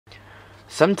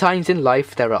Sometimes in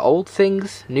life there are old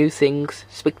things, new things,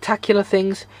 spectacular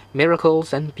things,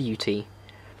 miracles and beauty.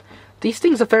 These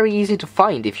things are very easy to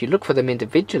find if you look for them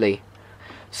individually.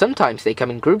 Sometimes they come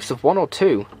in groups of one or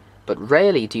two, but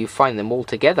rarely do you find them all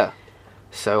together.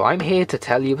 So I'm here to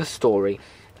tell you a story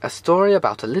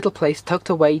about a little place tucked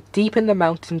away deep in the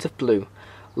mountains of blue,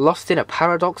 lost in a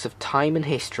paradox of time and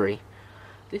history.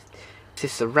 This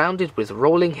is surrounded with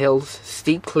rolling hills,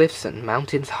 steep cliffs and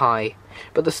mountains high.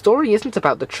 But the story isn't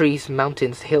about the trees,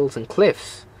 mountains, hills and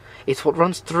cliffs. It's what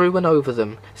runs through and over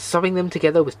them, sewing them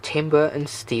together with timber and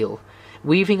steel,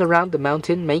 weaving around the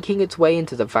mountain, making its way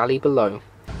into the valley below.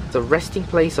 The resting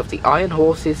place of the iron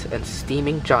horses and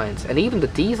steaming giants, and even the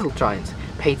diesel giants,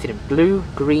 painted in blue,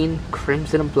 green,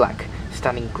 crimson and black,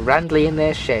 standing grandly in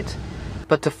their shed.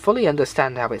 But to fully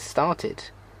understand how it started,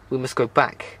 we must go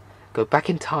back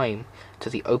in time to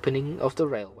the opening of the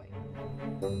railway.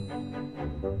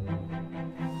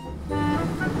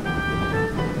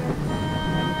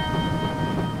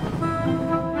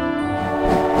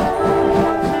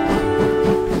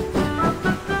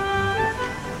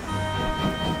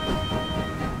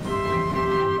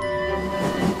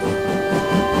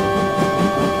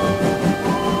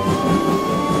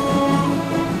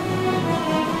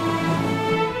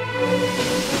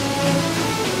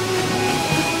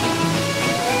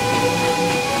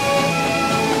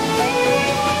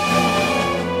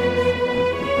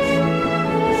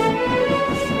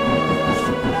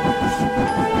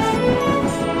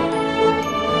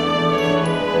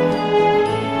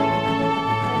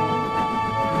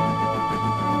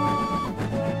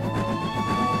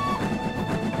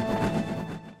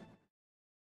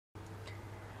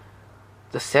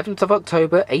 The 7th of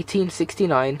October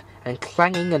 1869, and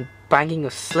clanging and banging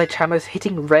of sledgehammers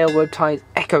hitting railroad ties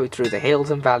echoed through the hills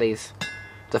and valleys.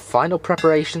 The final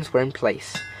preparations were in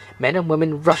place, men and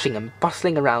women rushing and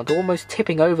bustling around, almost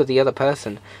tipping over the other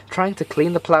person, trying to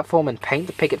clean the platform and paint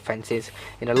the picket fences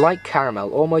in a light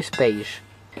caramel, almost beige.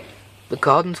 The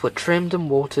gardens were trimmed and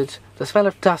watered, the smell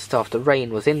of dust after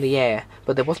rain was in the air,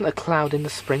 but there wasn't a cloud in the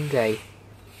spring day.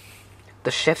 The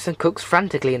chefs and cooks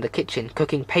frantically in the kitchen,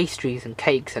 cooking pastries and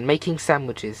cakes and making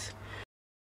sandwiches.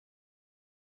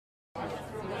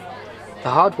 The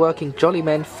hard-working jolly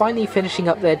men, finally finishing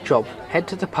up their job, head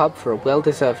to the pub for a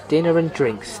well-deserved dinner and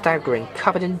drink, staggering,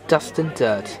 covered in dust and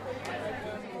dirt.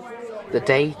 The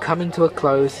day coming to a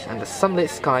close, and the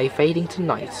sunlit sky fading to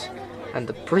night, and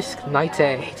the brisk night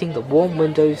air hitting the warm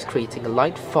windows, creating a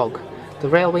light fog, the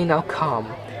railway now calm,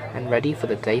 and ready for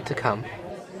the day to come.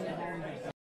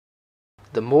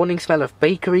 The morning smell of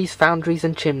bakeries, foundries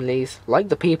and chimneys, like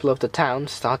the people of the town,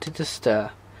 started to stir.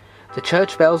 The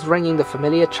church bells ringing the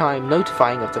familiar chime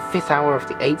notifying of the 5th hour of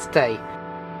the 8th day.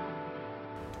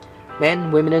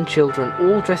 Men, women and children,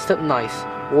 all dressed up nice,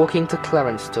 walking to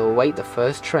Clarence to await the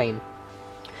first train.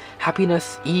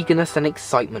 Happiness, eagerness and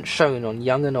excitement shone on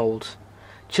young and old.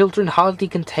 Children hardly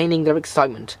containing their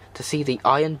excitement to see the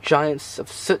iron giants of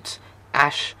soot,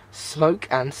 ash, smoke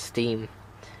and steam.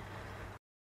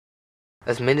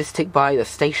 As minutes ticked by, the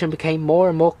station became more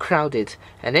and more crowded,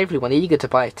 and everyone eager to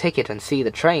buy a ticket and see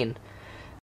the train.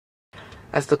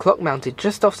 As the clock mounted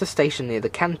just off the station near the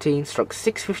canteen struck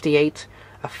 6:58,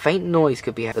 a faint noise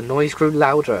could be heard. The noise grew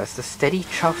louder as the steady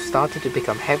chuff started to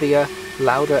become heavier,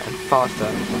 louder and faster.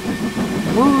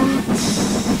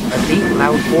 Whoots! A deep,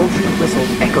 loud, watery whistle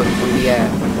echoed through the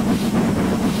air.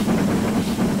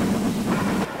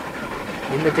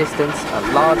 In the distance, a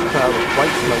large cloud of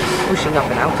white smoke swishing up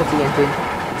and out of the engine,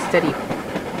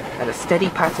 and a steady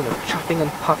pattern of chuffing and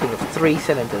puffing of 3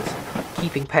 cylinders,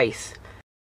 keeping pace.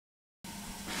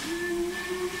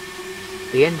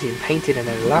 The engine painted an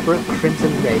elaborate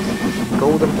crimson red,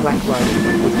 gold and black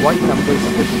lining, with white numbers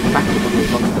swishing majestically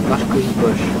amongst the lush green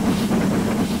bush.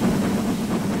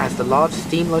 As the large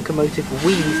steam locomotive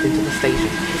wheezed into the station,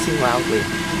 hissing loudly,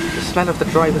 the smell of the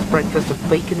driver's breakfast of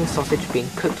bacon and sausage being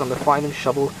cooked on the fireman's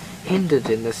shovel hindered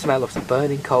in the smell of the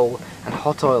burning coal and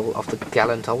hot oil of the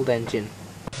gallant old engine.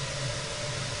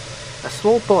 A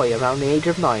small boy around the age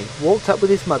of 9 walked up with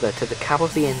his mother to the cab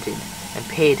of the engine and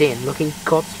peered in, looking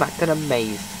gobsmacked and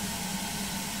amazed.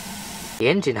 The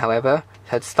engine, however,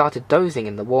 had started dozing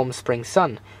in the warm spring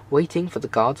sun, waiting for the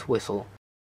guard's whistle.